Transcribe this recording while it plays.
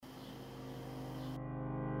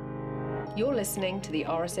You're listening to the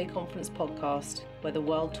RSA Conference podcast, where the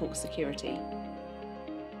world talks security.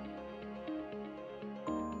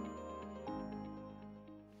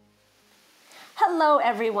 Hello,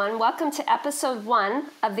 everyone. Welcome to episode 1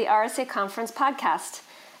 of the RSA Conference podcast.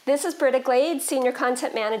 This is Britta Glade, Senior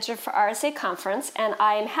Content Manager for RSA Conference, and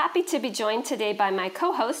I am happy to be joined today by my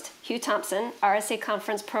co-host, Hugh Thompson, RSA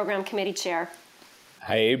Conference Program Committee Chair.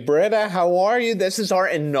 Hey, Britta, how are you? This is our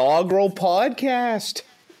inaugural podcast.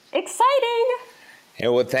 Exciting! Hey,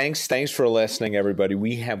 well, thanks for listening, everybody.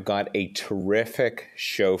 We have got a terrific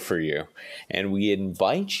show for you, and we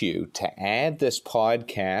invite you to add this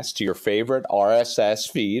podcast to your favorite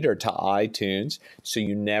RSS feed or to iTunes so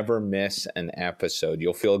you never miss an episode.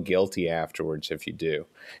 You'll feel guilty afterwards if you do.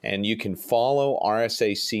 And you can follow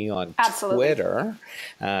RSAC on Twitter.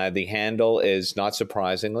 The handle is, not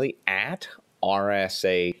surprisingly, at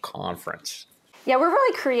RSA Conference. Yeah, we're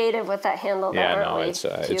really creative with that handle. It's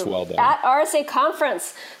well done. At RSA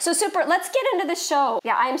Conference. So super, let's get into the show.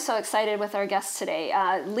 Yeah, I'm so excited with our guests today.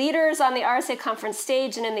 Leaders on the RSA Conference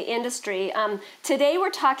stage and in the industry. Today we're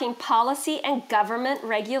talking policy and government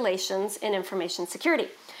regulations in information security.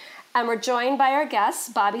 And we're joined by our guests,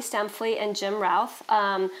 Bobby Stempfli and Jim Routh.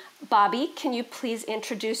 Bobby, can you please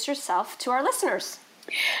introduce yourself to our listeners?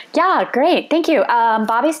 Yeah, great. Thank you.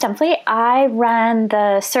 Bobby Stempfli. I run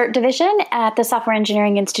the CERT division at the Software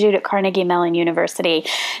Engineering Institute at Carnegie Mellon University.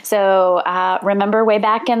 So remember way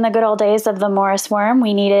back in the good old days of the Morris worm,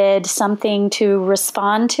 we needed something to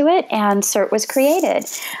respond to it, and CERT was created.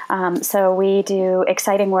 So we do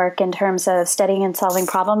exciting work in terms of studying and solving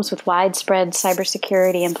problems with widespread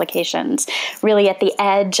cybersecurity implications, really at the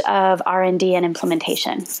edge of R&D and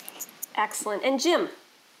implementation. Excellent. And Jim?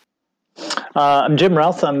 I'm Jim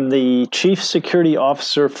Routh. I'm the Chief Security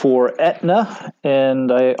Officer for Aetna,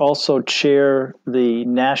 and I also chair the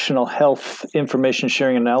National Health Information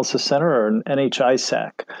Sharing Analysis Center, or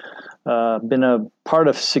NHISAC. Been a part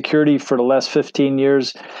of security for the last 15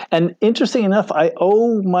 years. And interesting enough, I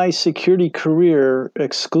owe my security career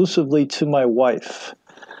exclusively to my wife.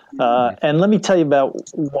 And let me tell you about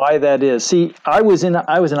why that is. See, I was an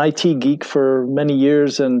IT geek for many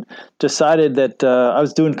years and decided that I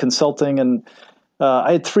was doing consulting, and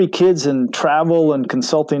I had 3 kids, and travel and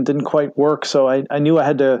consulting didn't quite work. So I knew I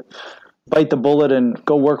had to bite the bullet and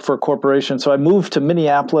go work for a corporation. So I moved to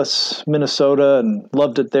Minneapolis, Minnesota, and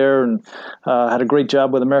loved it there, and had a great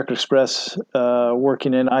job with American Express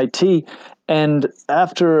working in IT. And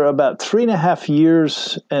after about 3.5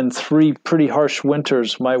 years and 3 pretty harsh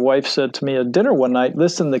winters, my wife said to me at dinner one night,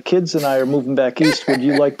 "Listen, the kids and I are moving back east. Would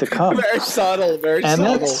you like to come?" Very subtle, very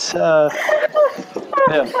and subtle.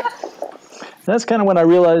 That's kind of when I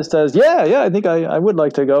realized, I think I would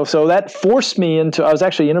like to go. So that forced me into, I was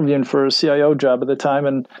actually interviewing for a CIO job at the time,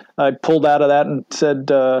 and I pulled out of that and said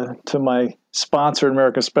to my sponsor at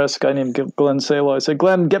American Express, a guy named Glenn Salo, I said,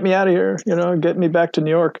 "Glenn, get me out of here, get me back to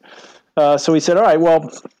New York." So he said, "All right,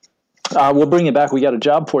 well, we'll bring you back. We got a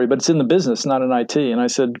job for you, but it's in the business, not in IT." And I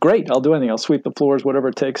said, "Great, I'll do anything. I'll sweep the floors, whatever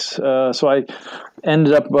it takes." So I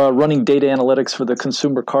ended up running data analytics for the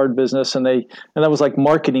consumer card business, and that was like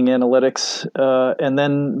marketing analytics. And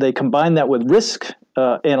then they combined that with risk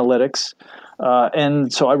analytics.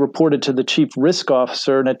 And so I reported to the chief risk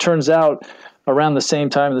officer, and it turns out around the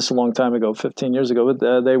same time, this is a long time ago, 15 years ago,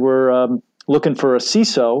 they were looking for a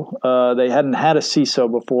CISO. They hadn't had a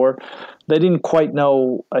CISO before. They didn't quite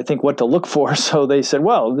know, I think, what to look for. So they said,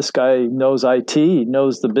 well, this guy knows IT, he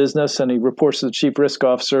knows the business, and he reports to the chief risk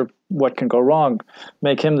officer. What can go wrong?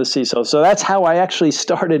 Make him the CISO. So that's how I actually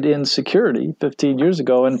started in security 15 years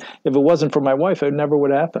ago. And if it wasn't for my wife, it never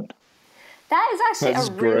would have happened. That is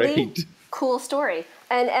actually really cool story.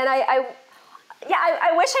 And I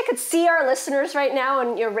wish I could see our listeners right now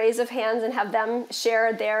and raise of hands and have them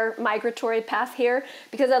share their migratory path here,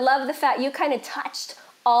 because I love the fact you kind of touched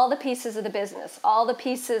all the pieces of the business, all the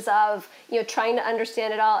pieces of trying to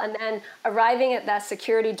understand it all, and then arriving at that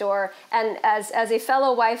security door. And as a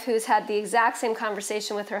fellow wife who's had the exact same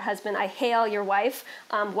conversation with her husband, I hail your wife,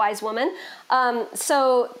 wise woman.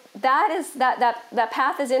 So that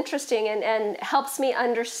path is interesting and helps me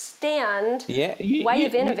understand why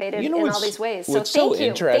you've innovated in all these ways. So what's thank so you.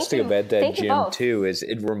 interesting about that, Jim, both. too, is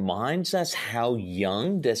it reminds us how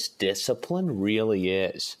young this discipline really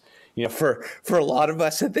is. For a lot of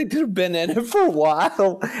us, I think that have been in it for a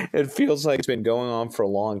while, it feels like it's been going on for a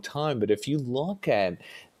long time. But if you look at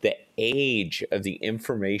the age of the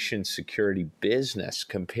information security business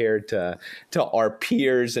compared to our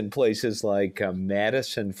peers in places like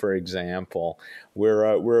medicine, for example, we're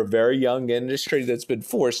a very young industry that's been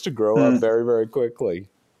forced to grow up very, very quickly.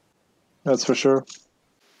 That's for sure.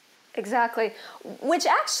 Exactly. Which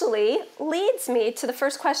actually leads me to the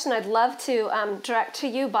first question I'd love to direct to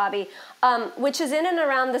you, Bobby, which is in and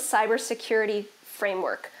around the cybersecurity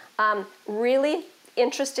framework. Really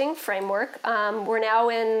interesting framework. We're now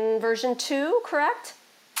in version 2, correct?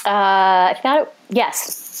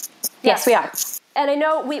 Yes. Yes, we are. And I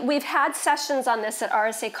know we've had sessions on this at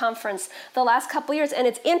RSA Conference the last couple of years, and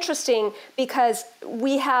it's interesting because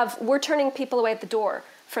we're turning people away at the door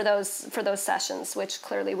for those sessions, which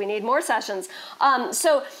clearly we need more sessions.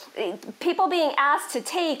 So people being asked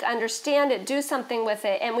to understand it, do something with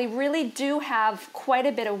it, and we really do have quite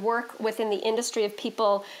a bit of work within the industry of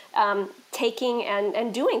people taking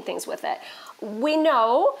and doing things with it. We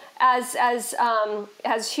know,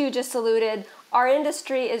 as Hugh just alluded, our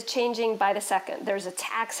industry is changing by the second. There's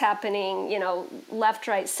attacks happening, left,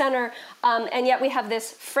 right, center, and yet we have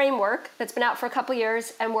this framework that's been out for a couple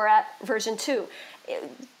years, and we're at version 2.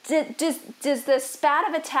 Does the spat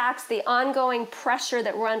of attacks, the ongoing pressure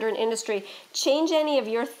that we're under in industry, change any of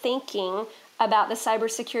your thinking about the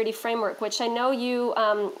cybersecurity framework, which I know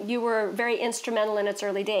you were very instrumental in its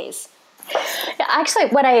early days? Actually,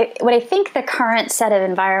 what I think the current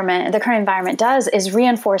environment does is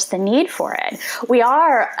reinforce the need for it. We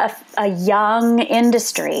are a young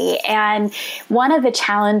industry, and one of the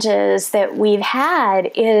challenges that we've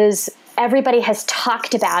had is everybody has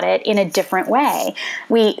talked about it in a different way.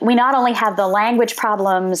 We not only have the language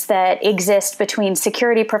problems that exist between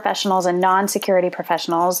security professionals and non-security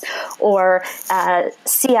professionals, or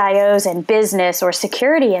CIOs and business, or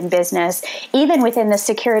security and business. Even within the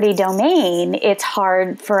security domain, it's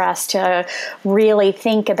hard for us to really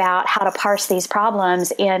think about how to parse these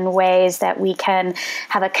problems in ways that we can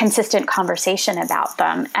have a consistent conversation about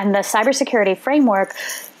them. And the cybersecurity framework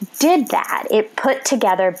did that. It put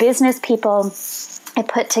together business people, it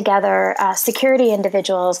put together security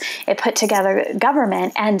individuals, it put together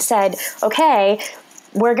government, and said, okay,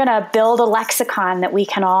 we're going to build a lexicon that we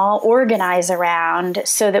can all organize around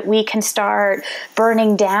so that we can start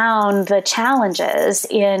burning down the challenges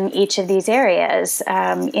in each of these areas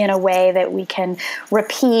in a way that we can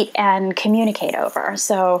repeat and communicate over.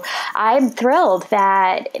 So I'm thrilled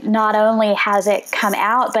that not only has it come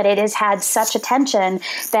out, but it has had such attention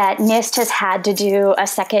that NIST has had to do a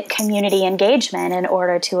second community engagement in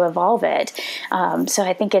order to evolve it. So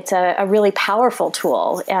I think it's a really powerful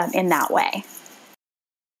tool in that way.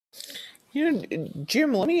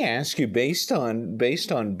 Jim, let me ask you, based on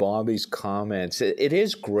Bobby's comments, it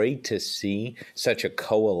is great to see such a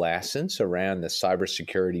coalescence around the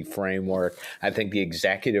cybersecurity framework. I think the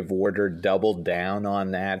executive order doubled down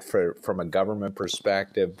on that from a government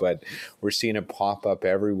perspective, but we're seeing it pop up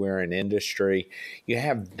everywhere in industry. You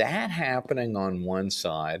have that happening on one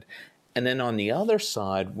side, and then on the other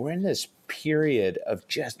side, we're in this period of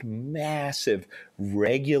just massive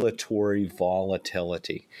regulatory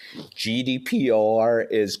volatility. GDPR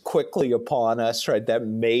is quickly upon us, right? That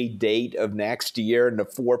May date of next year, and the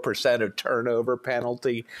 4% of turnover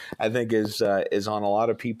penalty, I think, is on a lot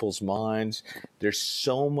of people's minds. There's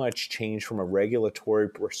so much change from a regulatory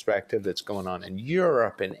perspective that's going on in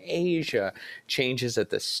Europe and Asia, changes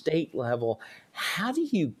at the state level. How do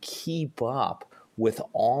you keep up with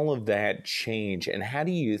all of that change, and how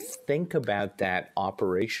do you think about that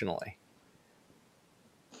operationally?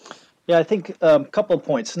 Yeah, I think a couple of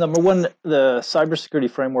points. Number one, the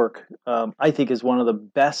cybersecurity framework, I think, is one of the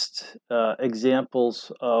best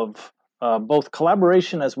examples of both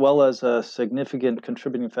collaboration as well as a significant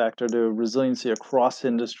contributing factor to resiliency across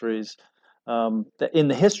industries in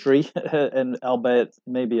the history, and albeit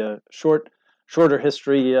maybe a shorter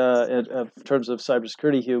history in terms of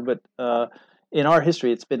cybersecurity, Hugh, but in our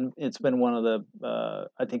history, it's been one of the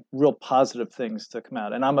I think real positive things to come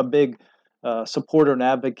out. And I'm a big supporter and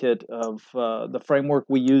advocate of the framework.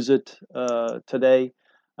 We use it today,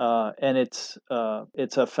 and it's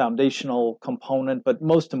a foundational component. But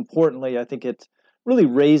most importantly, I think it really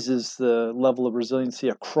raises the level of resiliency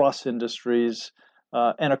across industries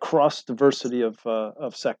and across diversity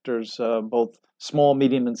of sectors. Both small,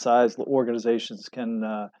 medium, and sized organizations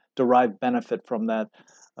can derive benefit from that.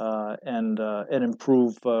 And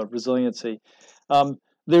improve resiliency.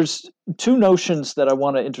 There's two notions that I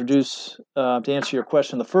want to introduce to answer your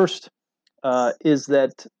question. The first is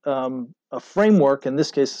that a framework, in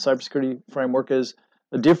this case, the cybersecurity framework, is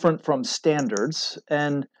different from standards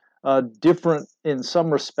and different in some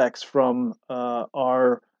respects from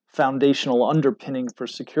our foundational underpinning for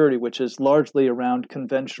security, which is largely around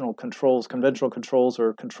conventional controls. Conventional controls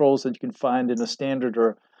are controls that you can find in a standard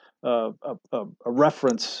or a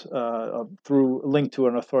reference through a link to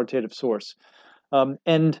an authoritative source.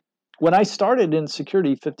 And when I started in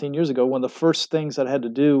security 15 years ago, one of the first things that I had to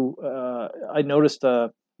do, I noticed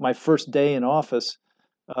my first day in office,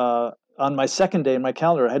 on my second day in my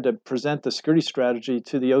calendar, I had to present the security strategy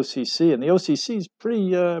to the OCC, and the OCC is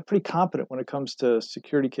pretty competent when it comes to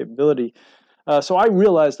security capability. So I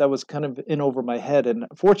realized that was kind of in over my head, and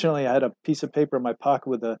fortunately, I had a piece of paper in my pocket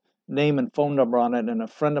with a name and phone number on it, and a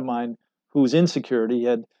friend of mine who's in security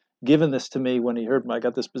had given this to me when he heard I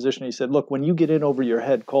got this position. He said, "Look, when you get in over your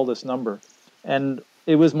head, call this number." And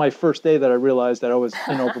it was my first day that I realized that I was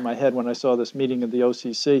in over my head when I saw this meeting of the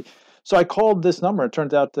OCC. So I called this number. It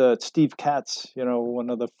turns out Steve Katz,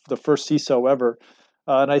 one of the first CISO ever,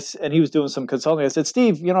 and he was doing some consulting. I said,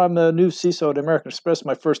 "Steve, I'm the new CISO at American Express.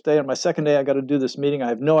 My first day, and my second day, I got to do this meeting. I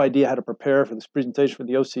have no idea how to prepare for this presentation for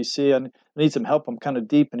the OCC. I need some help. I'm kind of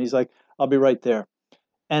deep." And he's like, "I'll be right there."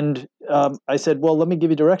 And I said, "Well, let me give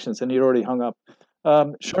you directions." And he'd already hung up.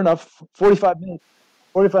 Sure enough, 45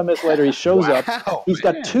 minutes later, he shows up. He's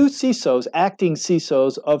got two CISOs, acting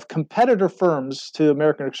CISOs of competitor firms to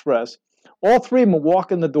American Express. All three of them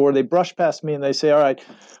walk in the door. They brush past me and they say, "All right,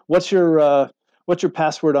 what's your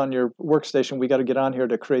password on your workstation? We got to get on here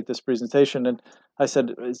to create this presentation." And I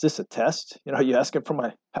said, "Is this a test? Are you asking for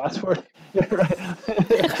my password?" It's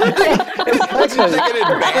like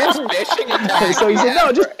an advanced phishing attack. So he said,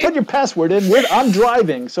 "No, just put your password in. I'm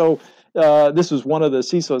driving." So this was one of the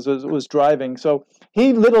CISOs was driving. So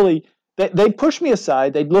he literally, they pushed me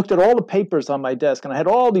aside. They looked at all the papers on my desk, and I had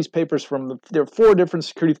all these papers there are 4 different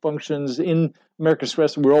security functions in American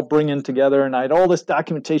Express we're all bringing together, and I had all this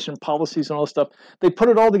documentation, policies, and all this stuff. They put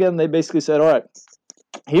it all together, and they basically said, "All right,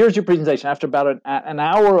 here's your presentation." After about an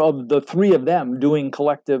hour of the 3 of them doing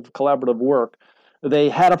collaborative work, they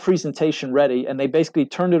had a presentation ready, and they basically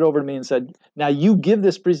turned it over to me and said, "Now you give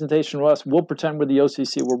this presentation to us. We'll pretend we're the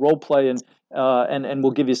OCC. We'll role play, and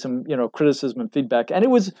we'll give you some criticism and feedback." And it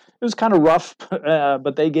was kind of rough,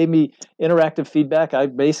 but they gave me interactive feedback. I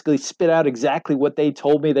basically spit out exactly what they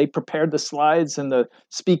told me. They prepared the slides and the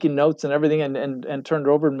speaking notes and everything, and turned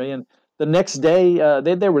it over to me. And the next day,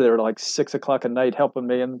 they were there like 6 o'clock at night helping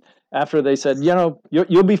me. And after they said,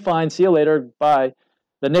 "You'll be fine. See you later. Bye."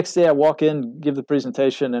 The next day I walk in, give the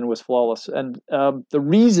presentation, and it was flawless. And the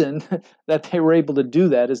reason that they were able to do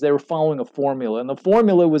that is they were following a formula. And the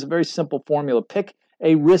formula was a very simple formula. Pick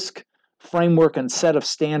a risk framework and set of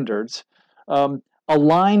standards.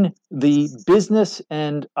 Align the business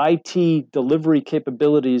and IT delivery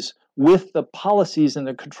capabilities with the policies and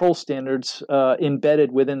the control standards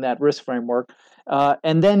embedded within that risk framework.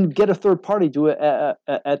 And then get a third party to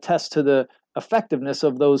attest to the effectiveness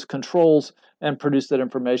of those controls and produce that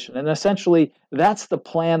information. And essentially, that's the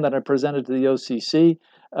plan that I presented to the OCC,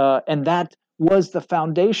 and that was the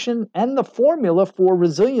foundation and the formula for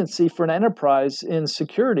resiliency for an enterprise in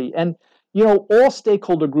security. And all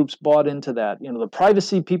stakeholder groups bought into that. The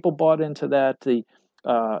privacy people bought into that.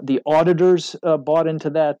 The auditors bought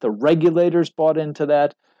into that. The regulators bought into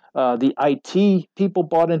that. The IT people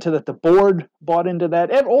bought into that. The board bought into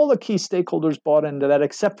that. And all the key stakeholders bought into that,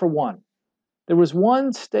 except for one. There was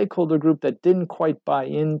one stakeholder group that didn't quite buy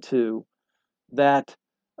into that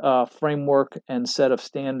framework and set of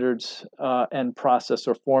standards and process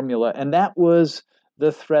or formula, and that was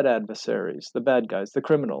the threat adversaries, the bad guys, the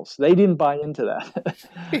criminals. They didn't buy into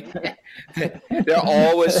that. They're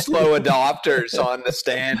always slow adopters on the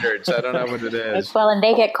standards. I don't know what it is. Well, and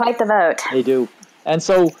they get quite the vote. They do. And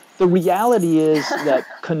so the reality is that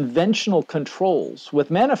conventional controls, which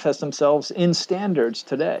manifest themselves in standards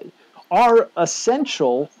today, are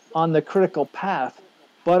essential on the critical path,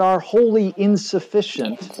 but are wholly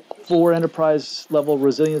insufficient for enterprise level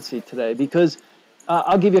resiliency today. Because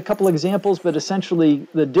I'll give you a couple examples, but essentially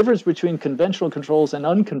the difference between conventional controls and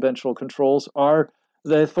unconventional controls are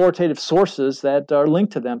the authoritative sources that are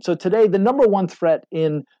linked to them. So today, the number one threat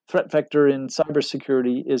vector in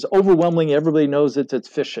cybersecurity is overwhelming. Everybody knows it's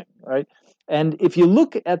phishing, right? And if you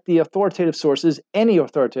look at the authoritative sources, any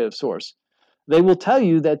authoritative source, they will tell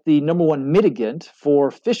you that the number one mitigant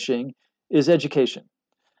for phishing is education.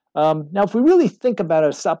 Now, if we really think about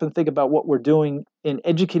it, stop and think about what we're doing in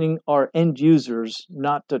educating our end users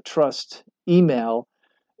not to trust email,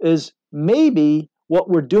 is maybe what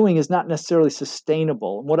we're doing is not necessarily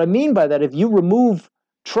sustainable. And what I mean by that, if you remove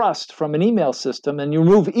trust from an email system and you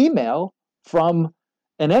remove email from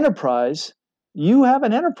an enterprise, you have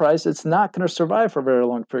an enterprise that's not going to survive for a very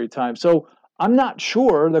long period of time. So I'm not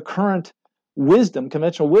sure the current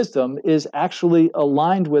conventional wisdom, is actually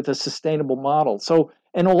aligned with a sustainable model. So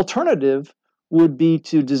an alternative would be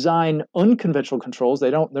to design unconventional controls.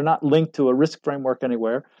 They're not linked to a risk framework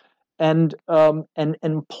anywhere, and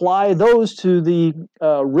apply those to the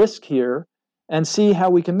risk here, and see how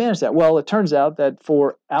we can manage that. Well, it turns out that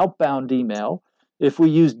for outbound email, if we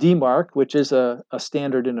use DMARC, which is a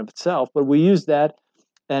standard in of itself, but we use that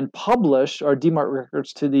and publish our DMARC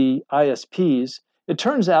records to the ISPs, it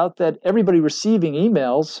turns out that everybody receiving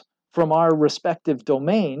emails from our respective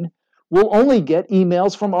domain will only get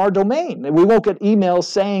emails from our domain. And we won't get emails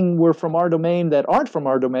saying we're from our domain that aren't from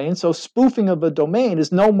our domain. So spoofing of a domain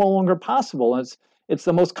is no longer possible. And it's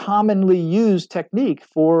the most commonly used technique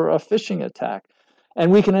for a phishing attack.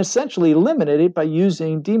 And we can essentially eliminate it by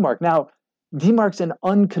using DMARC. Now, DMARC's an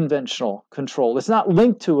unconventional control. It's not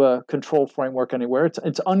linked to a control framework anywhere.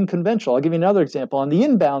 It's unconventional. I'll give you another example. On the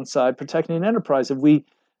inbound side, protecting an enterprise, if we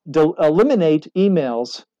eliminate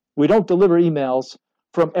emails, we don't deliver emails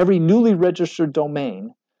from every newly registered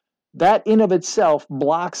domain, that in of itself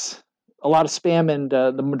blocks a lot of spam and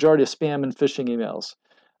the majority of spam and phishing emails.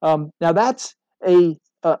 Now that's a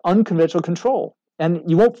unconventional control, and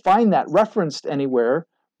you won't find that referenced anywhere,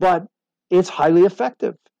 but it's highly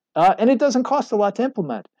effective, and it doesn't cost a lot to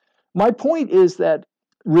implement. My point is that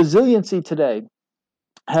resiliency today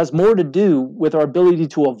has more to do with our ability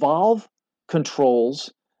to evolve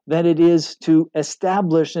controls than it is to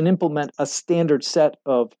establish and implement a standard set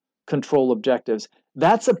of control objectives.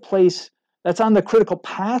 That's a place that's on the critical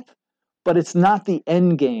path, but it's not the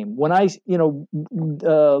end game. When I,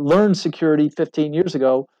 learned security 15 years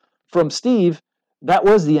ago from Steve, that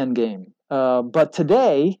was the end game. But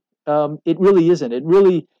today, it really isn't. It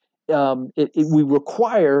really, we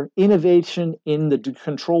require innovation in the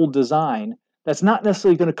control design that's not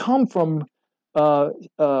necessarily going to come from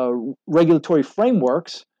regulatory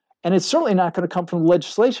frameworks. And it's certainly not going to come from the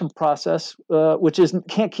legislation process, which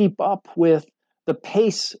can't keep up with the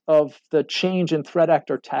pace of the change in threat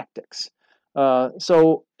actor tactics.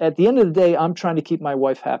 So at the end of the day, I'm trying to keep my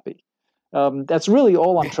wife happy. That's really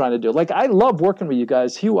all I'm trying to do. Like, I love working with you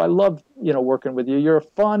guys, Hugh. I love working with you. You're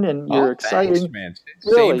fun and you're exciting. Thanks, man.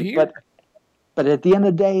 Really, Same here. But at the end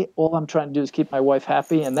of the day, all I'm trying to do is keep my wife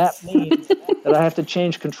happy, and that means that I have to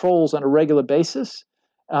change controls on a regular basis.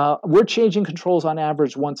 We're changing controls on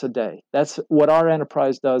average once a day. That's what our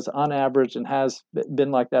enterprise does on average and has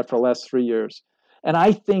been like that for the last 3 years. And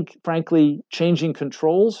I think, frankly, changing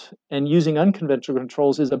controls and using unconventional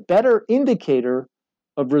controls is a better indicator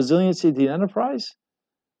of resiliency of the enterprise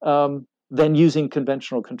than using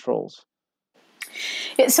conventional controls.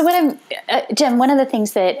 So Jim, one of the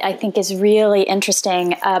things that I think is really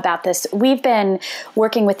interesting about this, we've been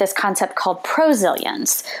working with this concept called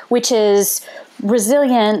prosilience, which is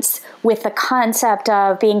resilience with the concept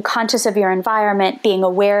of being conscious of your environment, being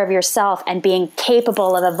aware of yourself, and being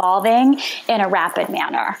capable of evolving in a rapid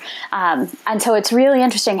manner. And so it's really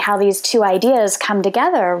interesting how these two ideas come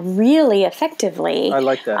together really effectively. I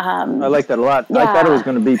like that. I like that a lot. Yeah. I thought it was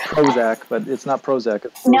going to be Prozac, but it's not Prozac.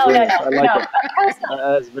 It's no. I like it.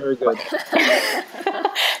 That's very good.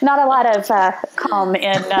 Not a lot of calm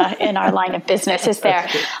in our line of business, is there?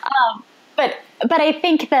 But I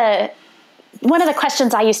think one of the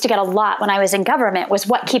questions I used to get a lot when I was in government was,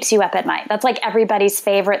 what keeps you up at night? That's like everybody's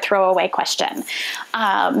favorite throwaway question.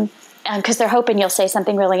 Because they're hoping you'll say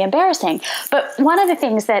something really embarrassing. But one of the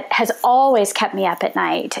things that has always kept me up at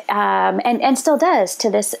night, and still does to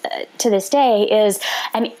this day, is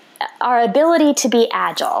our ability to be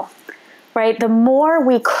agile. Right? The more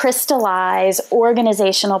we crystallize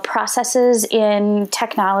organizational processes in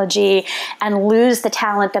technology and lose the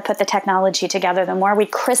talent that put the technology together, the more we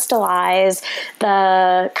crystallize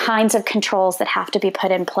the kinds of controls that have to be put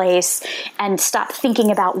in place and stop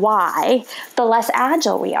thinking about why, the less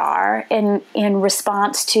agile we are in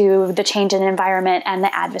response to the change in environment and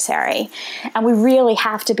the adversary. And we really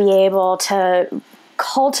have to be able to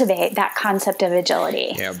cultivate that concept of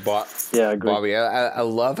agility. Yeah, I agree. Bobby, I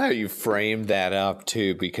love how you framed that up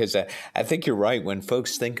too, because I think you're right. When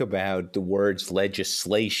folks think about the words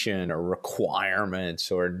legislation or requirements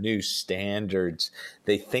or new standards,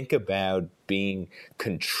 they think about being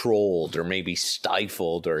controlled or maybe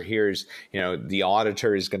stifled, or here's, the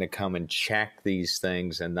auditor is going to come and check these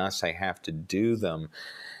things and thus I have to do them.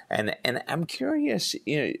 And I'm curious,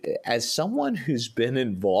 as someone who's been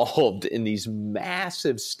involved in these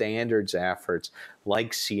massive standards efforts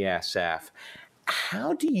like CSF,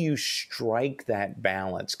 how do you strike that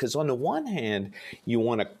balance? Because on the one hand, you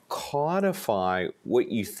want to codify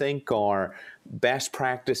what you think are best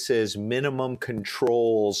practices, minimum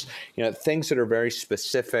controls, things that are very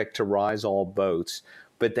specific to rise all boats.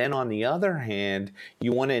 But then on the other hand,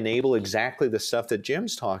 you want to enable exactly the stuff that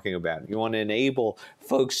Jim's talking about. You want to enable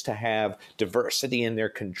folks to have diversity in their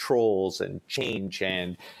controls and change,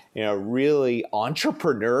 and really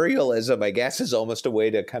entrepreneurialism, I guess, is almost a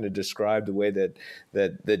way to kind of describe the way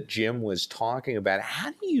that Jim was talking about.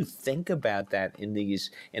 How do you think about that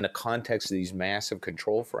in a context of these massive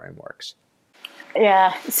control frameworks?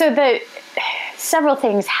 Yeah. So several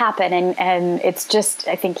things happen, and it's just,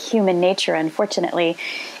 I think, human nature, unfortunately,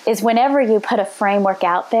 is whenever you put a framework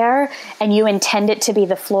out there and you intend it to be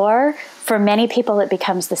the floor, for many people it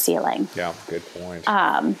becomes the ceiling. Yeah, good point.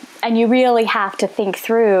 And you really have to think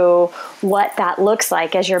through what that looks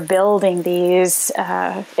like as you're building these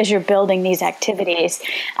activities.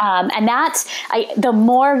 And that's the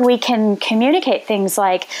more we can communicate things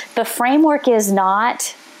like the framework is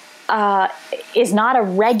not a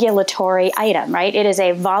regulatory item, right? It is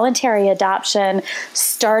a voluntary adoption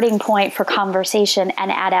starting point for conversation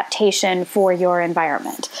and adaptation for your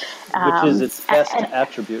environment. Which is its best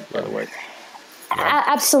attribute, by the way.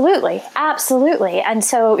 Absolutely. And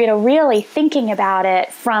so, really thinking about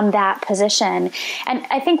it from that position. And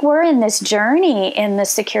I think we're in this journey in the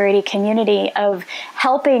security community of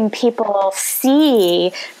helping people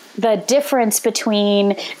see the difference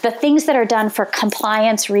between the things that are done for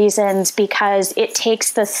compliance reasons because it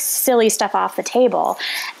takes the silly stuff off the table,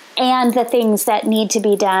 and the things that need to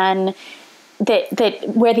be done that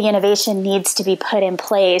where the innovation needs to be put in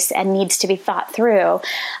place and needs to be thought through.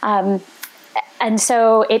 And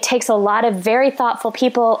so it takes a lot of very thoughtful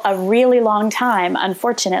people a really long time,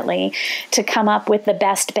 unfortunately, to come up with the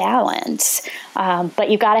best balance.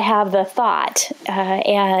 But you've got to have the thought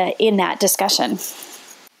in that discussion.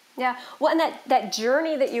 Yeah, well, and that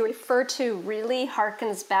journey that you refer to really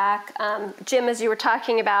harkens back, Jim, as you were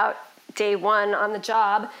talking about day one on the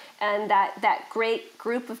job, and that great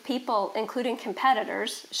group of people, including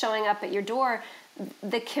competitors, showing up at your door,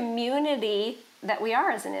 the community that we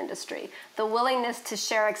are as an industry, the willingness to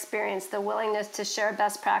share experience, the willingness to share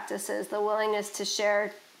best practices, the willingness to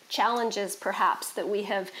share challenges, perhaps, that we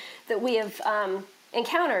have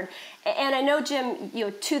encountered. And I know, Jim,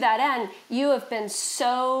 to that end, you have been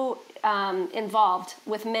so involved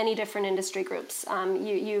with many different industry groups.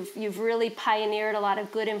 You've really pioneered a lot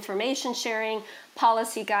of good information sharing,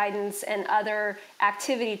 policy guidance, and other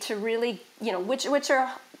activity to really, which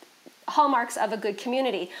are hallmarks of a good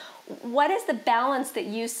community. What is the balance that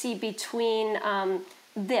you see between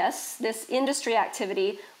this industry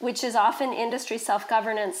activity, which is often industry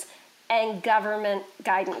self-governance, and government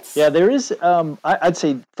guidance? Yeah, there is, I'd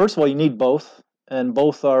say, first of all, you need both, and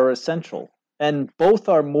both are essential. And both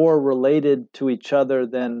are more related to each other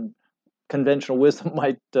than conventional wisdom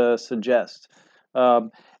might suggest.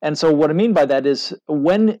 And so what I mean by that is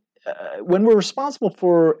when we're responsible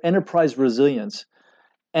for enterprise resilience,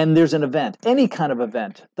 and there's an event, any kind of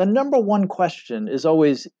event, the number one question is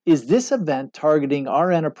always, is this event targeting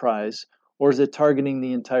our enterprise, or is it targeting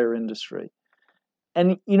the entire industry?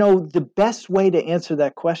 And, the best way to answer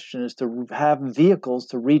that question is to have vehicles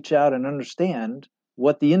to reach out and understand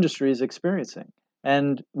what the industry is experiencing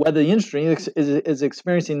and whether the industry is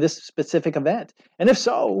experiencing this specific event. And if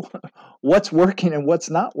so, what's working and what's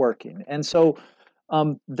not working. And so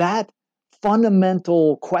that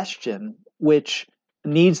fundamental question, which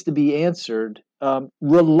needs to be answered,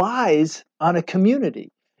 relies on a community.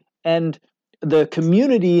 And the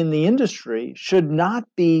community in the industry should not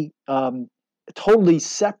be totally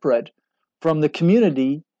separate from the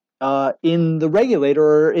community in the regulator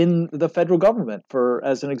or in the federal government,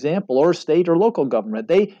 as an example, or state or local government.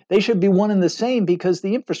 They should be one and the same because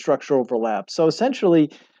the infrastructure overlaps. So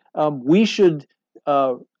essentially, we should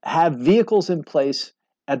have vehicles in place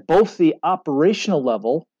at both the operational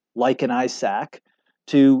level, like an ISAC,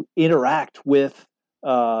 to interact with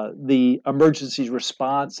the emergency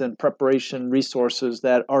response and preparation resources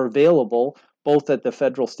that are available both at the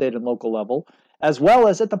federal, state, and local level, as well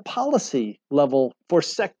as at the policy level for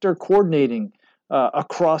sector coordinating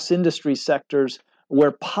across industry sectors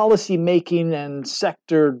where policy making and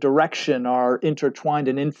sector direction are intertwined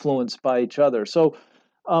and influenced by each other. So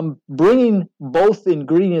bringing both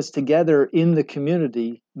ingredients together in the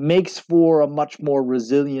community makes for a much more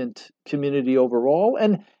resilient community overall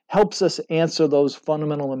and helps us answer those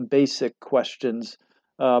fundamental and basic questions.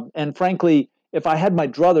 And frankly, if I had my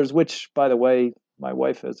druthers, which, by the way, my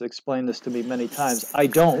wife has explained this to me many times, I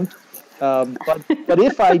don't. But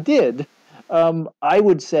if I did, I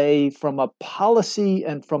would say from a policy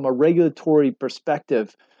and from a regulatory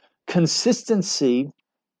perspective, consistency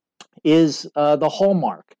is the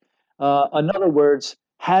hallmark. In other words,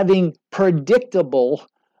 having predictable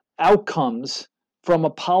outcomes from a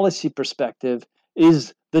policy perspective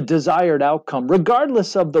is the desired outcome,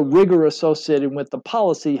 regardless of the rigor associated with the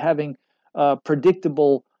policy having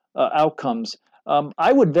predictable outcomes.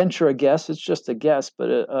 I would venture a guess, it's just a guess, but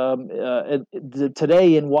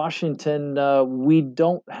today in Washington, we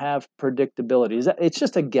don't have predictability. It's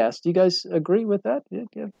just a guess. Do you guys agree with that?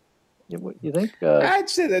 Yeah. You think? I'd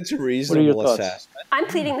say that's a reasonable assessment. I'm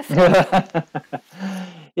pleading the fifth.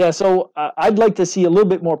 Yeah, so I'd like to see a little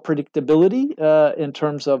bit more predictability in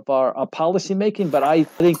terms of our policy making, but I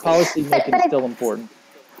think policy making is still important.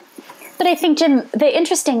 But I think, Jim, the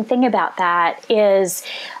interesting thing about that is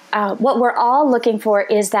what we're all looking for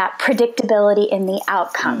is that predictability in the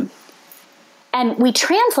outcome. And we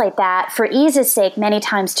translate that, for ease's sake, many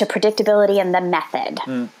times to predictability in the method.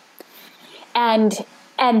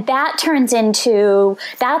 And that turns into,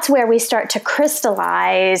 that's where we start to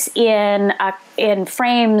crystallize in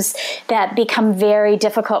frames that become very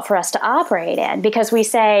difficult for us to operate in, because we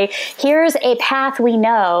say, here's a path we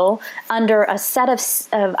know under a set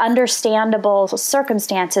of understandable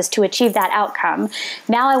circumstances to achieve that outcome.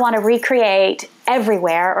 Now I want to recreate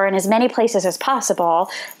everywhere, or in as many places as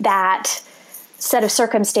possible, that set of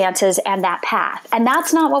circumstances and that path. And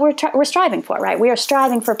that's not what we're striving for, right? We are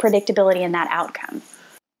striving for predictability in that outcome.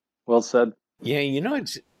 Well said. Yeah,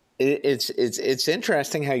 it's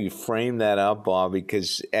interesting how you frame that up, Bob,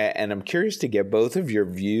 because, and I'm curious to get both of your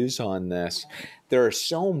views on this. There are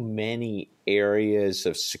so many areas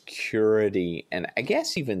of security and I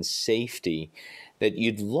guess even safety that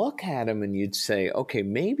you'd look at them and you'd say, okay,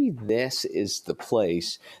 maybe this is the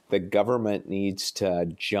place the government needs to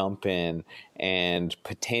jump in and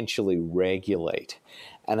potentially regulate.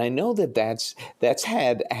 And I know that's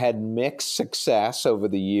had mixed success over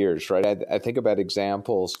the years, right? I think about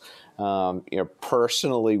examples,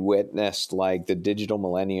 personally witnessed, like the Digital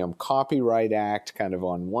Millennium Copyright Act, kind of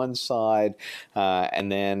on one side,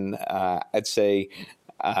 and then I'd say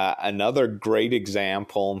another great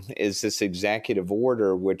example is this executive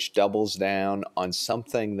order, which doubles down on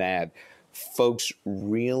something that folks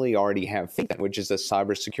really already have faith in, which is a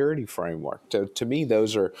cybersecurity framework. To me,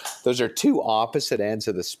 those are two opposite ends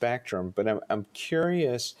of the spectrum. But I'm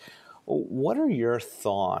curious, what are your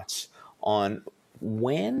thoughts on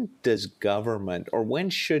when does government, or when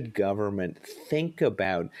should government think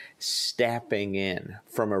about stepping in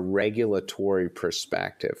from a regulatory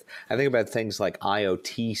perspective? I think about things like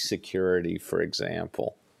IoT security, for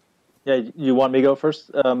example. Yeah, you want me to go first?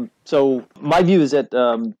 So my view is that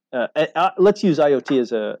let's use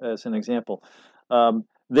IoT as an example.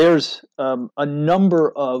 There's a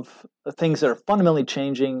number of things that are fundamentally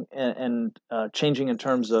changing and changing in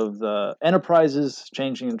terms of enterprises,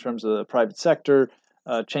 changing in terms of the private sector,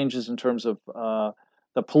 changes in terms of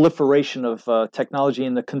the proliferation of technology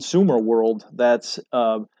in the consumer world that's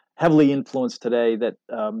heavily influenced today,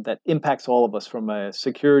 that impacts all of us from a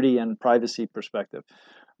security and privacy perspective.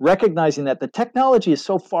 Recognizing that the technology is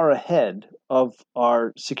so far ahead of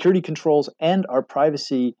our security controls and our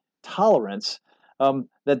privacy tolerance,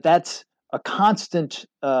 that's a constant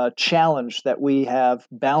challenge that we have,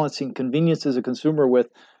 balancing convenience as a consumer with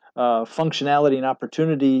functionality and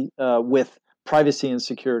opportunity with privacy and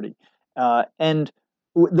security. And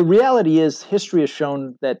the reality is, history has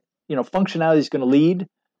shown that functionality is going to lead,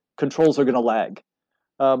 controls are going to lag.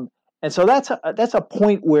 And so that's a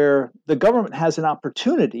point where the government has an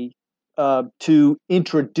opportunity to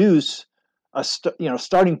introduce a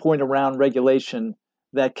starting point around regulation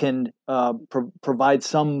that can provide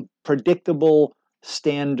some predictable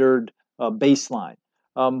standard baseline.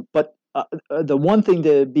 But the one thing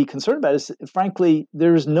to be concerned about is, frankly,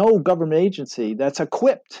 there's no government agency that's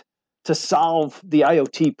equipped to solve the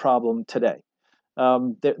IoT problem today.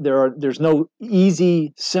 There's no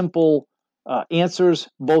easy, simple answers,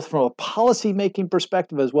 both from a policy-making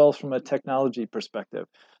perspective as well as from a technology perspective.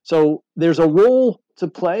 So there's a role to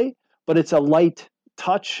play, but it's a light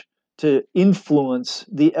touch to influence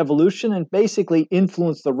the evolution and basically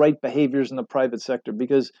influence the right behaviors in the private sector.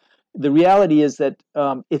 Because the reality is that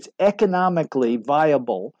it's economically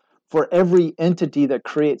viable for every entity that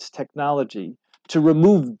creates technology to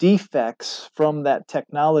remove defects from that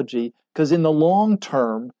technology, because in the long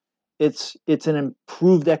term, it's an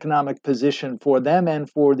improved economic position for them and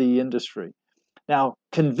for the industry. Now,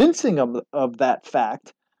 convincing of that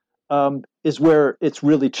fact is where it's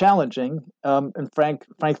really challenging. And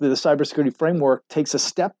frankly, the cybersecurity framework takes a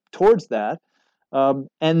step towards that.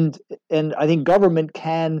 And I think government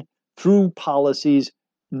can, through policies,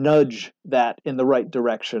 nudge that in the right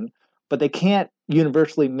direction. But they can't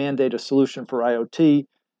universally mandate a solution for IoT.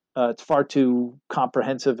 It's far too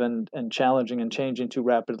comprehensive and challenging and changing too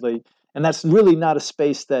rapidly. And that's really not a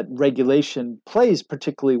space that regulation plays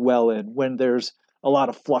particularly well in, when there's a lot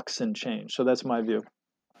of flux and change. So that's my view.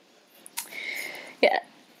 Yeah.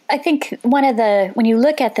 I think when you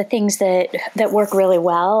look at the things that work really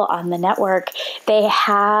well on the network, they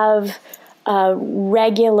have a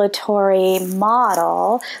regulatory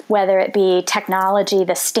model, whether it be technology,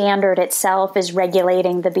 the standard itself is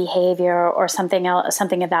regulating the behavior or something else,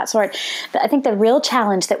 something of that sort. But I think the real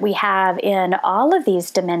challenge that we have in all of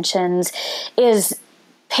these dimensions is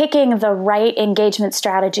picking the right engagement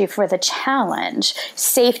strategy for the challenge.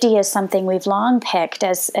 Safety is something we've long picked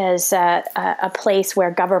as a place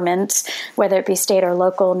where governments, whether it be state or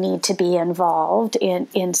local, need to be involved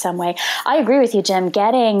in some way. I agree with you, Jim.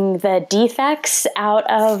 Getting the defects out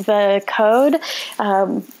of the code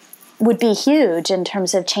would be huge in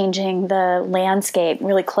terms of changing the landscape,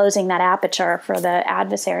 really closing that aperture for the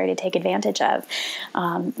adversary to take advantage of.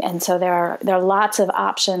 And so there are lots of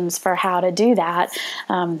options for how to do that.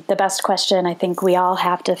 The best question I think we all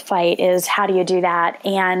have to fight is how do you do that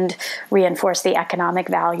and reinforce the economic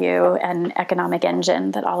value and economic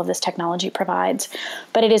engine that all of this technology provides.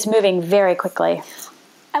 But it is moving very quickly.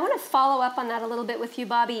 I want to follow up on that a little bit with you,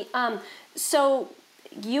 Bobby. So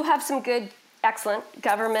you have some good, excellent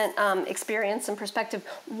government experience and perspective.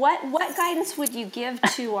 What guidance would you give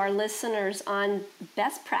to our listeners on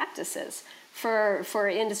best practices for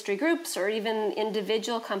industry groups or even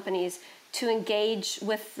individual companies to engage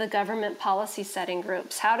with the government policy setting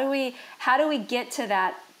groups? How do we get to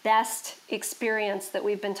that best experience that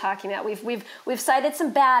we've been talking about? We've cited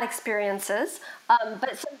some bad experiences,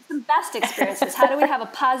 but some best experiences. How do we have a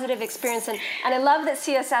positive experience? And I love that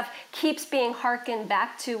CSF keeps being harkened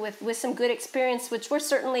back to with some good experience, which we're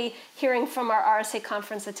certainly hearing from our RSA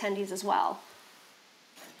conference attendees as well.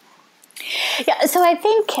 Yeah, so I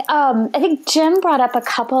think Jim brought up a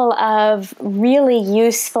couple of really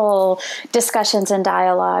useful discussions and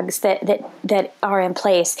dialogues that are in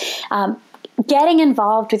place. Getting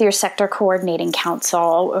involved with your sector coordinating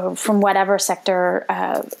council from whatever sector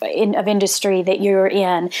of industry that you're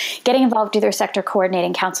in, getting involved with your sector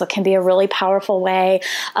coordinating council can be a really powerful way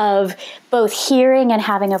of both hearing and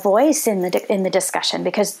having a voice in the discussion,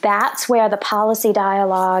 because that's where the policy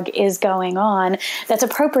dialogue is going on. That's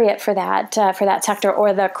appropriate for that sector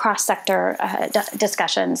or the cross sector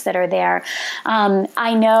discussions that are there.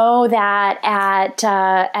 I know that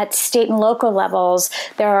at state and local levels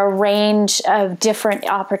there are a range of different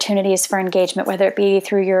opportunities for engagement, whether it be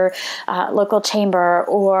through your local chamber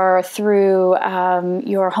or through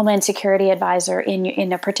your Homeland Security advisor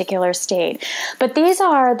in a particular state. But these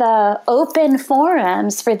are the open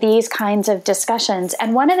forums for these kinds of discussions.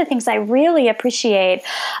 And one of the things I really appreciate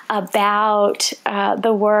about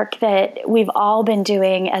the work that we've all been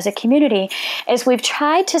doing as a community is we've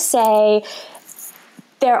tried to say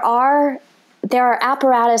there are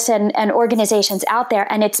apparatus and organizations out there,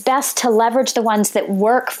 and it's best to leverage the ones that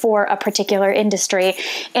work for a particular industry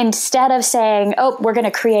instead of saying, oh, we're going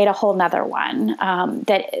to create a whole nother one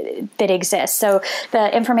that exists. So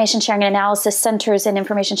the information sharing and analysis centers and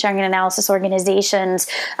information sharing and analysis organizations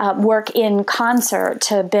work in concert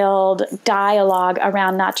to build dialogue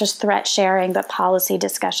around not just threat sharing, but policy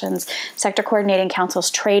discussions, sector coordinating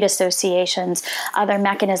councils, trade associations, other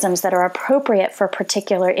mechanisms that are appropriate for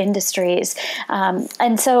particular industries.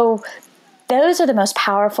 And so those are the most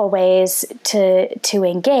powerful ways to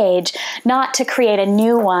engage, not to create a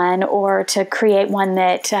new one or to create one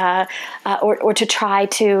that, or to try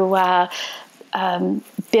to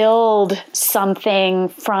build something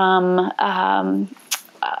from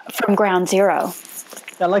ground zero.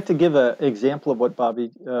 I'd like to give an example of what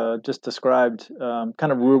Bobby just described,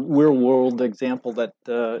 kind of real world example that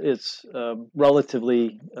is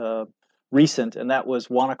relatively recent, and that was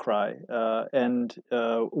WannaCry. And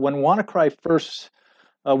when WannaCry first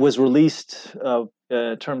was released,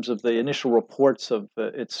 in terms of the initial reports of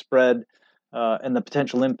its spread and the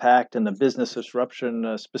potential impact and the business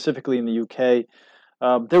disruption, specifically in the UK,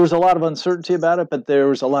 there was a lot of uncertainty about it, but there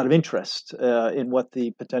was a lot of interest in what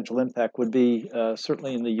the potential impact would be,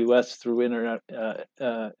 certainly in the US through internet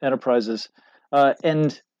enterprises.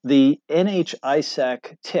 And the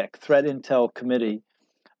NHISAC TIC, Threat Intel Committee,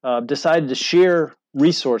 decided to share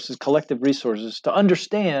resources, collective resources, to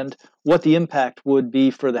understand what the impact would be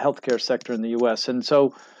for the healthcare sector in the U.S. And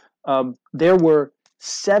so there were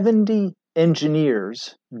 70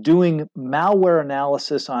 engineers doing malware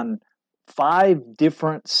analysis on 5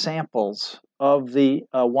 different samples of the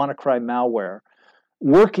WannaCry malware,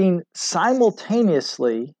 working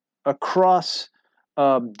simultaneously across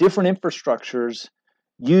different infrastructures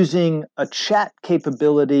using a chat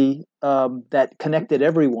capability that connected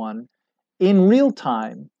everyone in real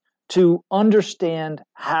time to understand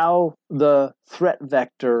how the threat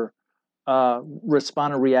vector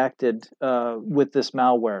responded, reacted with this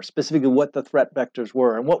malware, specifically what the threat vectors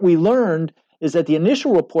were. And what we learned is that the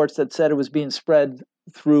initial reports that said it was being spread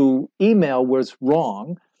through email was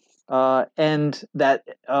wrong, and that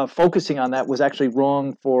focusing on that was actually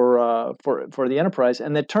wrong for the enterprise.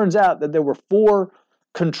 And it turns out that there were 4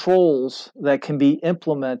 controls that can be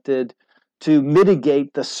implemented to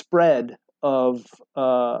mitigate the spread of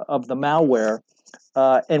the malware,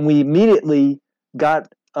 and we immediately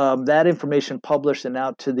got that information published and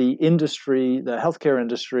out to the industry, the healthcare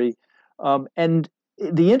industry. And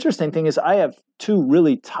the interesting thing is, I have 2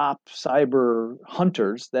 really top cyber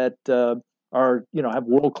hunters that have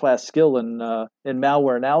world-class skill in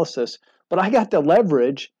malware analysis. But I got to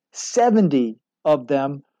leverage 70 of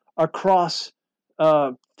them across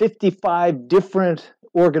 55 different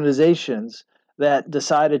organizations that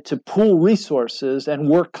decided to pool resources and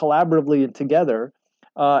work collaboratively and together.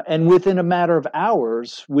 And within a matter of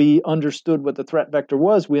hours, we understood what the threat vector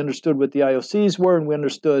was, we understood what the IOCs were, and we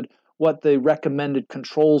understood what the recommended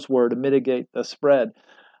controls were to mitigate the spread.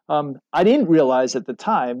 I didn't realize at the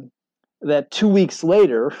time that 2 weeks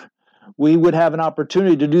later, we would have an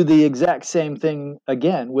opportunity to do the exact same thing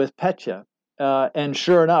again with Petya. And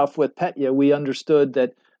sure enough, with Petya, we understood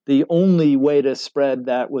that the only way to spread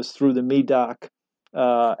that was through the MEDOC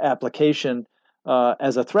application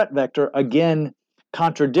as a threat vector, again,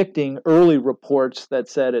 contradicting early reports that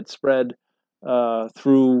said it spread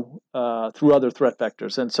through other threat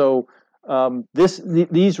vectors. And so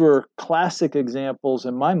these were classic examples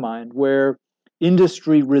in my mind where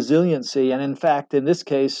industry resiliency, and in fact, in this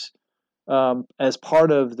case, as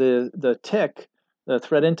part of the TIC, the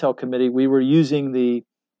Threat Intel Committee, we were using the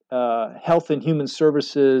Health and Human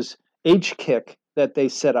Services HKIC that they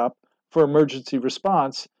set up for emergency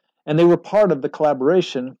response, and they were part of the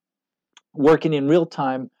collaboration, working in real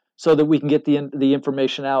time so that we can get the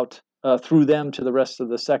information out through them to the rest of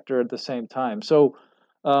the sector at the same time. So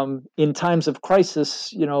in times of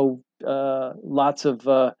crisis, lots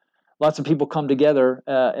of people come together,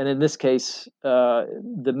 and in this case,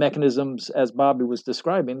 the mechanisms, as Bobby was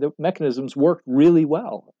describing, the mechanisms work really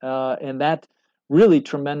well, and that really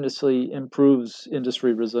tremendously improves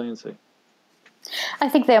industry resiliency. I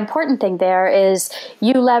think the important thing there is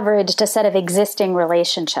you leveraged a set of existing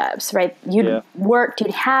relationships, right? You'd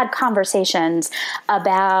had conversations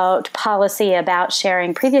about policy, about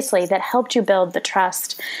sharing previously that helped you build the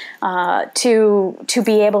trust to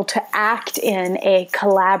be able to act in a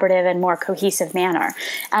collaborative and more cohesive manner.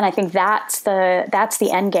 And I think that's the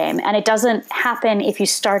end game. And it doesn't happen if you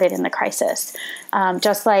started in the crisis.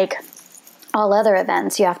 Just like all other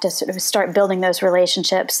events, you have to sort of start building those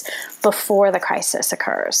relationships before the crisis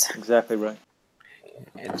occurs. Exactly right.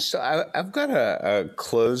 And so I've got a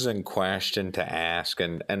closing question to ask,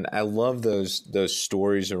 and I love those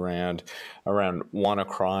stories around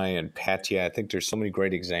WannaCry and Petya. I think there's so many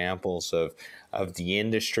great examples of the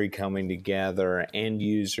industry coming together, end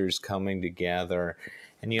users coming together,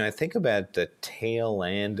 and I think about the tail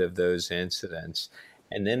end of those incidents.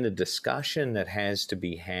 And then the discussion that has to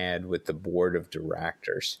be had with the board of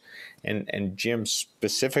directors. And Jim,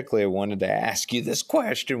 specifically, I wanted to ask you this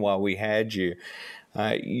question while we had you.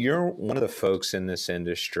 You're one of the folks in this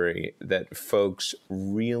industry that folks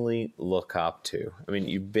really look up to. I mean,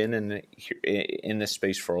 you've been in this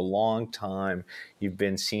space for a long time. You've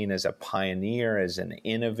been seen as a pioneer, as an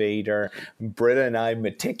innovator. Britta and I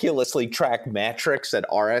meticulously track metrics at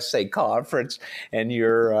RSA conference, and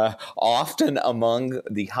you're often among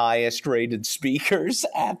the highest rated speakers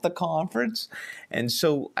at the conference. And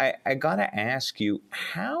so I got to ask you,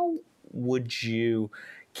 how would you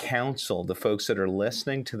counsel the folks that are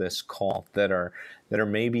listening to this call that are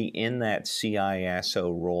maybe in that CISO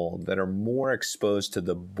role, that are more exposed to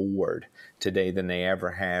the board today than they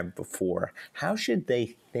ever have before? How should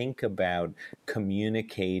they think about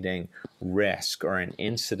communicating risk or an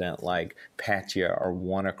incident like Petya or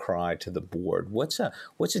WannaCry to the board? What's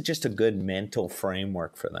just a good mental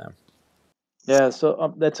framework for them? Yeah,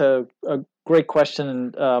 so that's a great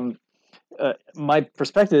question. And my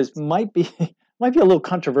perspective is might be a little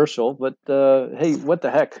controversial, but hey, what the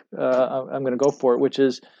heck? I'm going to go for it, which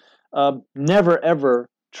is never, ever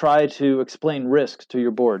try to explain risk to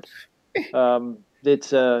your board.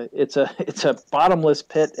 It's a bottomless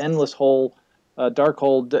pit, endless hole, dark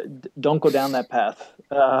hole. Don't go down that path.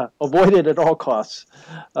 Avoid it at all costs.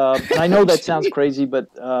 And I know that sounds crazy, but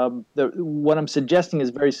what I'm suggesting is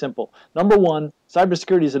very simple. Number one,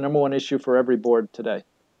 cybersecurity is the number one issue for every board today.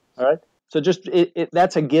 All right. So just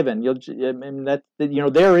that's a given.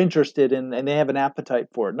 They're interested in, and they have an appetite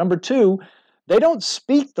for it. Number two, they don't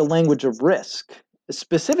speak the language of risk,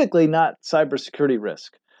 specifically not cybersecurity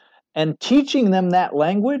risk. And teaching them that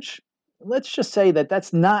language, let's just say that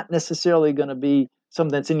that's not necessarily going to be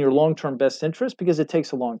something that's in your long-term best interest because it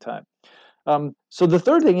takes a long time. So the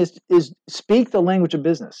third thing is speak the language of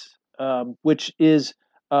business, which is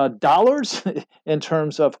dollars in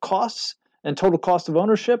terms of costs and total cost of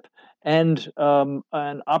ownership, and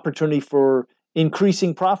an opportunity for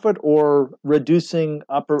increasing profit or reducing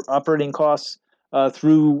operating costs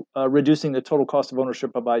through reducing the total cost of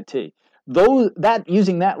ownership of IT.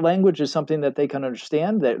 Using that language is something that they can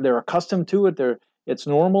understand. They're accustomed to it. It's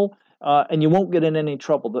normal, and you won't get in any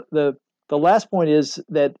trouble. The last point is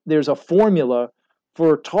that there's a formula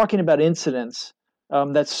for talking about incidents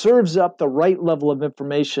that serves up the right level of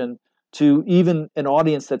information to even an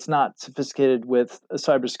audience that's not sophisticated with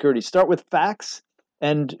cybersecurity. Start with facts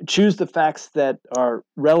and choose the facts that are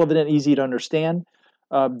relevant and easy to understand.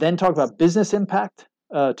 Then talk about business impact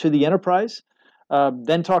to the enterprise.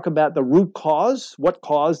 Then talk about the root cause, what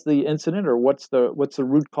caused the incident, or what's the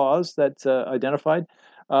root cause that's identified,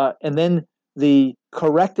 and then the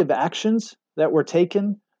corrective actions that were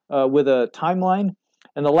taken with a timeline.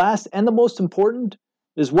 And the last and the most important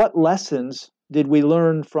is what lessons did we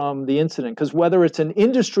learn from the incident? Because whether it's an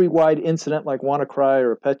industry-wide incident like WannaCry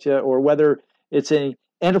or Petya, or whether it's an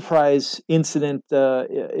enterprise incident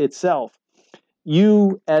itself,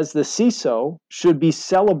 you as the CISO should be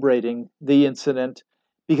celebrating the incident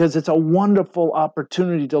because it's a wonderful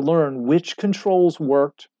opportunity to learn which controls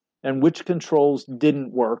worked and which controls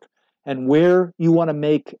didn't work, and where you want to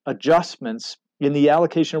make adjustments in the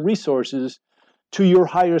allocation of resources to your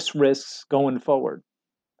highest risks going forward.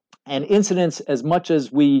 And incidents, as much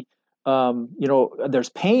as we, there's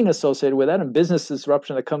pain associated with that and business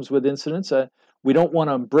disruption that comes with incidents, we don't want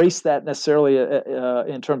to embrace that necessarily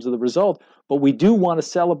in terms of the result, but we do want to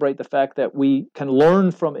celebrate the fact that we can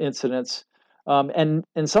learn from incidents. And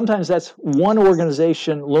sometimes that's one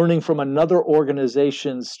organization learning from another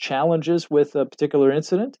organization's challenges with a particular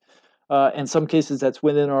incident. In some cases, that's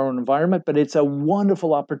within our own environment, but it's a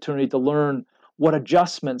wonderful opportunity to learn what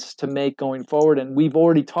adjustments to make going forward. And we've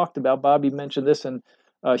already talked about, Bobby mentioned this, and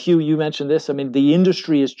Hugh, you mentioned this. I mean, the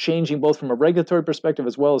industry is changing both from a regulatory perspective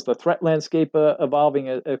as well as the threat landscape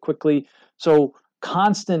evolving quickly. So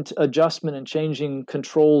constant adjustment and changing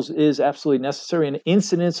controls is absolutely necessary. And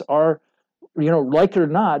incidents are, like it or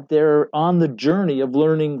not, they're on the journey of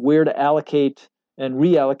learning where to allocate and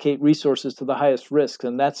reallocate resources to the highest risks.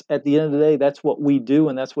 And that's, at the end of the day, that's what we do,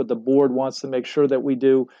 and that's what the board wants to make sure that we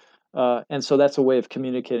do. And so that's a way of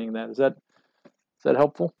communicating that. Is that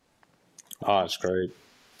helpful? Oh, that's great.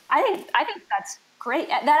 I think that's great.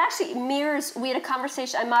 That actually mirrors, we had a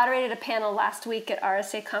conversation, I moderated a panel last week at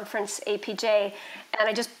RSA Conference APJ, and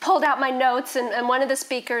I just pulled out my notes, and one of the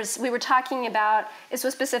speakers, we were talking about, this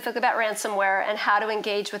was specific about ransomware and how to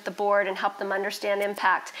engage with the board and help them understand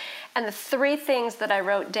impact. And the three things that I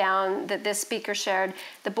wrote down that this speaker shared,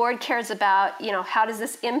 the board cares about, how does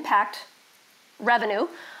this impact revenue?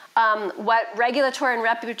 What regulatory and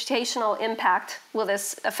reputational impact will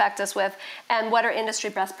this affect us with, and what are industry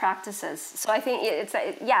best practices? So I think it's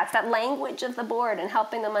that language of the board and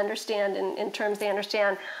helping them understand in terms they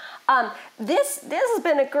understand. This has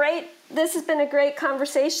been a great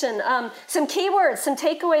conversation. Some keywords, some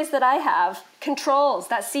takeaways that I have: controls,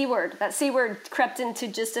 that C word crept into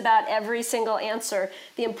just about every single answer.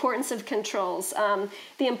 The importance of controls,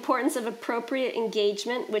 the importance of appropriate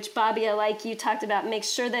engagement, which Bobby, I like you talked about. Make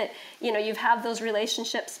sure that you have those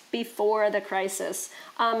relationships before the crisis.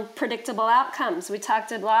 Predictable outcomes. We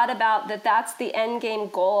talked a lot about that. That's the end game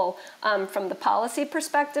goal from the policy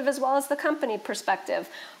perspective as well as the company perspective.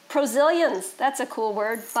 Prosilience, that's a cool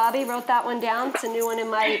word. Bobby wrote that one down. It's a new one in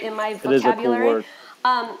my vocabulary.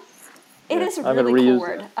 It is a really cool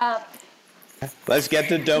word. Let's get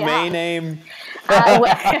the domain name. We'll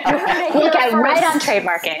get right on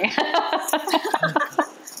trademarking.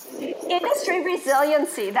 Industry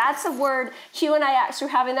resiliency, that's a word. Hugh and I actually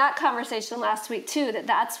were having that conversation last week too,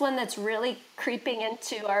 that's one that's really creeping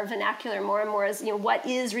into our vernacular more and more is, what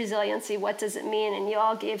is resiliency? What does it mean? And you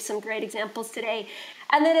all gave some great examples today.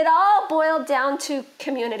 And then it all boiled down to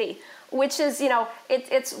community, which is,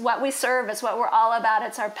 it's what we serve. It's what we're all about.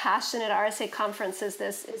 It's our passion at RSA Conference is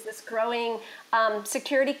this growing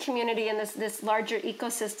security community and this larger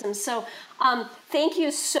ecosystem. So thank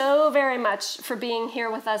you so very much for being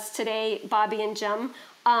here with us today, Bobby and Jim.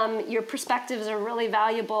 Your perspectives are really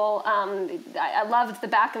valuable. I loved the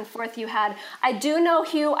back and forth you had. I do know,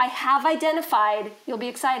 Hugh, I have identified, you'll be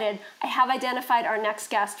excited, I have identified our next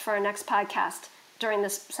guest for our next podcast during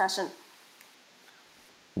this session.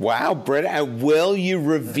 Wow, Britta, will you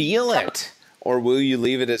reveal it? Or will you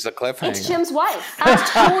leave it as a cliffhanger? It's Jim's wife.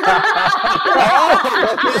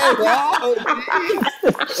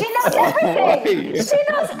 She knows everything. She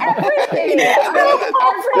knows everything.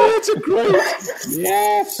 That's a great.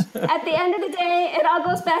 Yes. At the end of the day, it all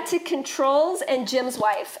goes back to controls and Jim's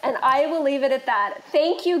wife. And I will leave it at that.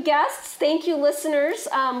 Thank you, guests. Thank you, listeners.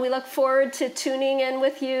 We look forward to tuning in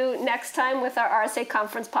with you next time with our RSA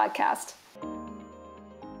Conference podcast.